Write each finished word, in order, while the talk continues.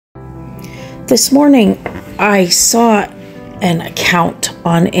This morning, I saw an account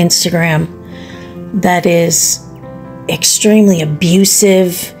on Instagram that is extremely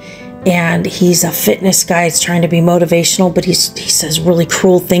abusive, and he's a fitness guy. He's trying to be motivational, but he says really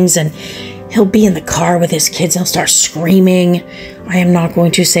cruel things, and he'll be in the car with his kids and he'll start screaming. I am not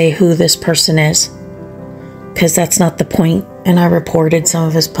going to say who this person is because that's not the point, and I reported some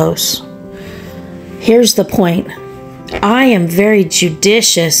of his posts. Here's the point. I am very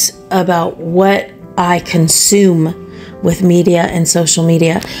judicious about what I consume with media and social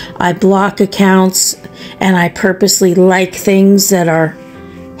media. I block accounts, and I purposely like things that are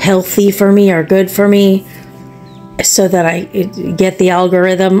healthy for me or good for me so that I get the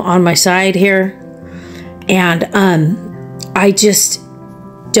algorithm on my side here. And I just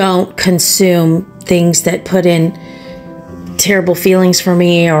don't consume things that put in terrible feelings for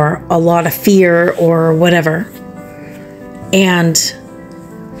me or a lot of fear or whatever. And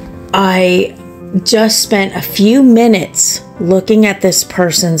I just spent a few minutes looking at this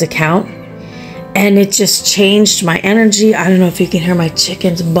person's account, and it just changed my energy. I don't know if you can hear my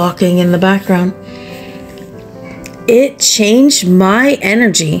chickens barking in the background. It changed my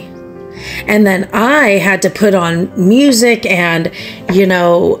energy. And then I had to put on music and, you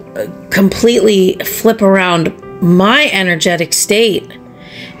know, completely flip around my energetic state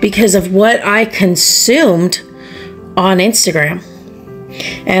because of what I consumed on Instagram.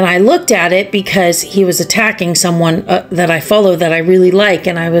 And I looked at it because he was attacking someone that I follow that I really like,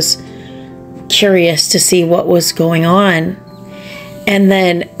 and I was curious to see what was going on. And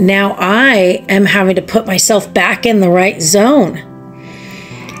then now I am having to put myself back in the right zone.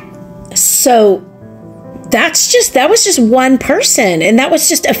 So that was just one person, and that was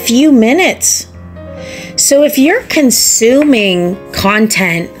just a few minutes. So if you're consuming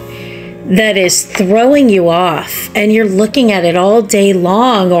content that is throwing you off and you're looking at it all day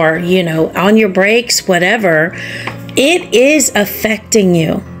long, or, you know, on your breaks, whatever, it is affecting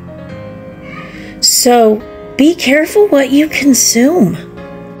you. So be careful what you consume.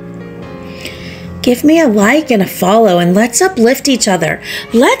 Give me a like and a follow, and let's uplift each other.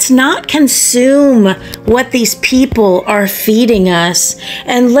 Let's not consume what these people are feeding us,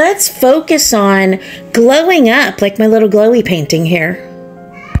 and let's focus on glowing up, like my little glowy painting here.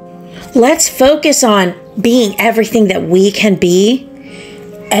 Let's focus on being everything that we can be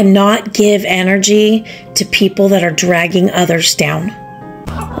and not give energy to people that are dragging others down.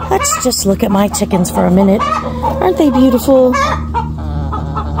 Let's just look at my chickens for a minute. Aren't they beautiful?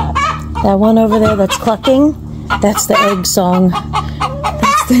 That one over there that's clucking, that's the egg song.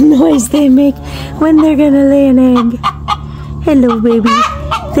 That's the noise they make when they're gonna lay an egg. Hello, baby.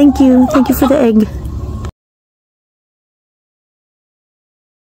 Thank you. Thank you for the egg.